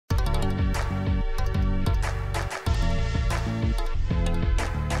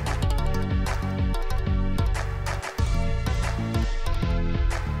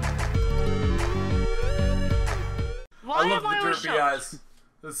I love the derpy eyes.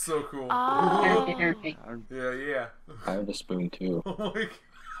 That's so cool. Oh. Yeah. I have a spoon too. Oh my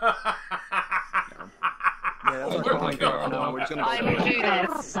god. Yeah, that's our point there. No, we're just gonna I'm go.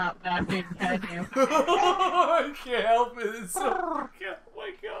 Judas. Stop laughing, can you? I can't help it. It's so... Oh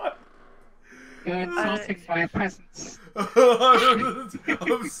my god. You're insulting my presence.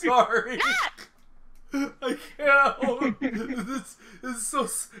 I'm sorry. I can't help it. This is so...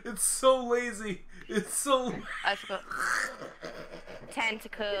 It's so lazy. It's so... I forgot.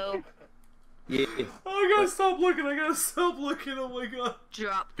 Tentacle. Yeah. Oh, I gotta stop looking. Oh my god.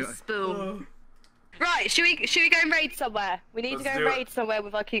 Drop the spoon. Right, should we go and raid somewhere? We need to go and raid somewhere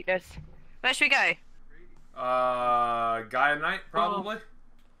with our cuteness. Where should we go? Gaia Night, probably?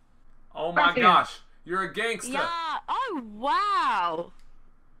 Oh my gosh. You're a gangster. Yeah. Oh, wow.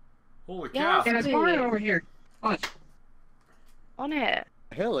 Holy cow. Yeah, there's one over here. Watch. On it.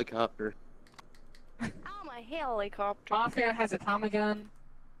 Helicopter. Oh, my helicopter. Mafia has a Tommy gun.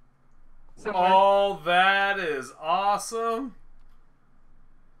 Somewhere. Oh, that is awesome.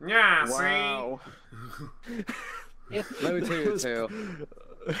 Yeah, Wow. Let me tell you a tale.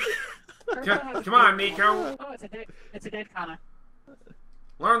 Come on, Nico. Oh, it's a dead Kanna.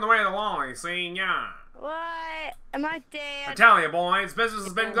 Learn the way of the law, you see, yeah. What? Am I dead? I tell you, boys, business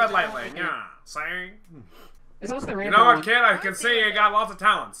has been good lately, yeah. See? It's also the You rainbow know what, one. kid? I can see you got lots of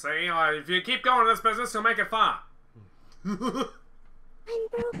talent, see? If you keep going in this business, you'll make it fun.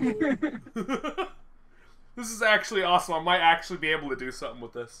 This is actually awesome. I might actually be able to do something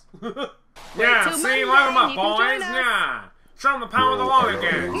with this. Yeah, till see? Monday, Light them up, you can boys. join us. Yeah. Show them the power of the Loli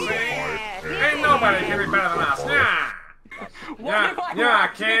gang, see? Yeah. Ain't nobody can be better than us, yeah. Yeah,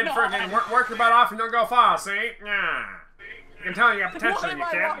 kid. Freaking work your butt off and you'll go far, see? Yeah. I can tell you got potential in you,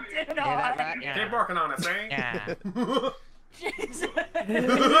 kid. Keep working on it, see? Yeah.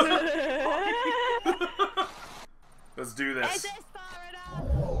 Let's do this. Is this far enough?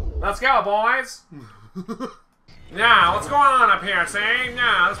 Let's go, boys. Now, what's going on up here, see?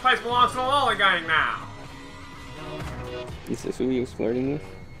 Yeah, this place belongs to the Loli gang now. Is this who he was flirting with?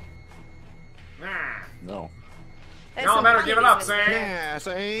 Yeah. No. Y'all better give it up, see? Yeah,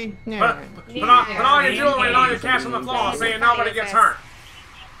 see? Put Yeah. all your jewelry and all your cash on the floor, see? Nobody gets hurt.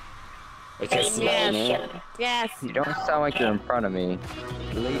 Yes. You don't sound like you're in front of me.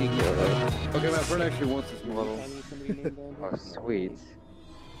 Lady killer. Okay, my friend actually wants this model. Oh, sweet.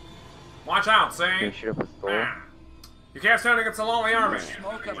 Watch out, see? Can you shoot up a store? Yeah. You can't stand against the Loli army.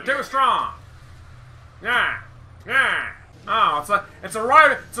 We're too strong. Yeah. Yeah. Oh, it's a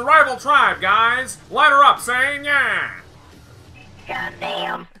rival tribe, guys. Light her up, saying yeah.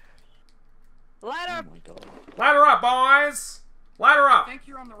 Goddamn. Light up. Light her up, boys. Light her up. I think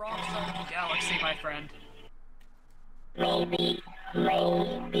you're on the wrong side of the galaxy, my friend. Maybe.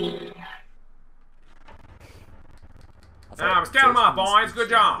 Now, let's get them up, boys. Good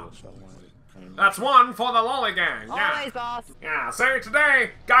job. That's one for the Loli gang. Yeah. Always, boss. Yeah. Say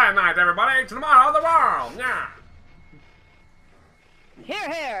today, Gaia Night, everybody. Tomorrow, the world. Yeah.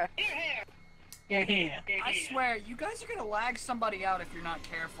 Here. Yeah. I swear, you guys are gonna lag somebody out if you're not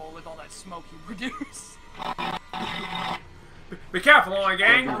careful with all that smoke you produce. Be careful, Loli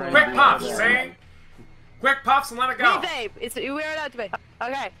gang. Quick puffs, see? Quick puffs and let it go. Leave, babe. We're allowed to be.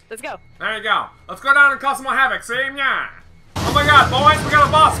 Okay, let's go. There you go. Let's go down and cause some more havoc, see? Yeah. Oh my god, boys, we got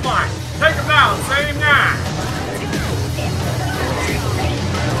a boss fight. Take him down, see? Yeah.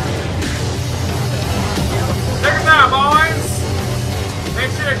 Take him down, boys.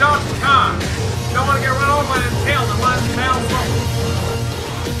 Make sure you dodge the car. You don't want to get run over and impaled and let his tail slow.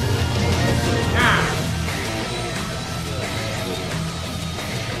 Yeah.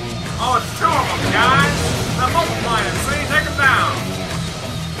 Oh, it's two of them, guys. They're multiplying, see? Take them down.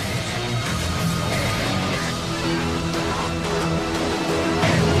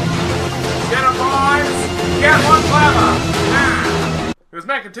 Get him, boys. Get one clever. Yeah. He was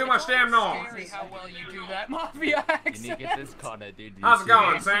making too much damn noise. Scary how well you do that Mafia accent. You need to get this Kanna, dude. How's it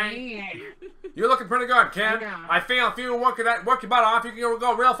going, see? You're looking pretty good, kid. I feel if you work your butt off, you can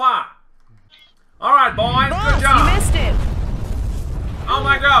go real far. All right, boys. Boss, Good job. you missed it. Oh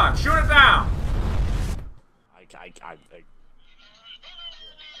my god, shoot it down!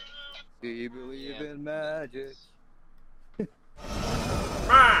 Do you believe in magic?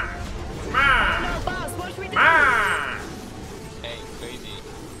 Man! No, boss, what should we do? Man! Hey, crazy.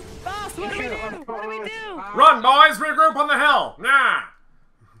 Boss, what do we do? What do we do? Run, boys! Regroup on the hill! Nah!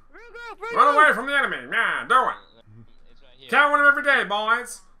 Regroup. Run away from the enemy! Nah, do it! It's right here. Can't win them every day,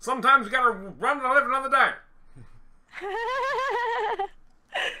 boys! Sometimes you gotta run to live another day!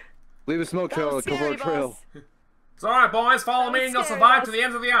 Leave a smoke trail, was cover scary, a trail. boss. It's alright, boys, follow That me was and you'll scary, survive boss. to the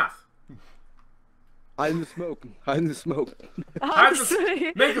ends of the earth. Hide in the smoke. Hide in the smoke.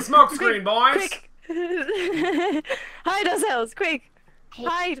 Make the smoke screen, boys. Quick. Hide ourselves, quick.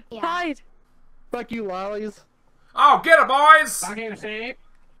 Hide, hide. Fuck you, lollies. Oh, get it, boys. Fuck you, see?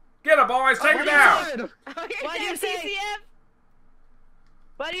 Get it, boys. Take it down. Why do you say?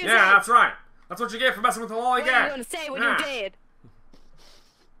 Why do you say? Yeah, that's right. That's what you get for messing with the Loli What do gang. you want to say when you're dead?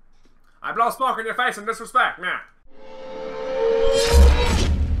 I blow smoke in your face in disrespect, man.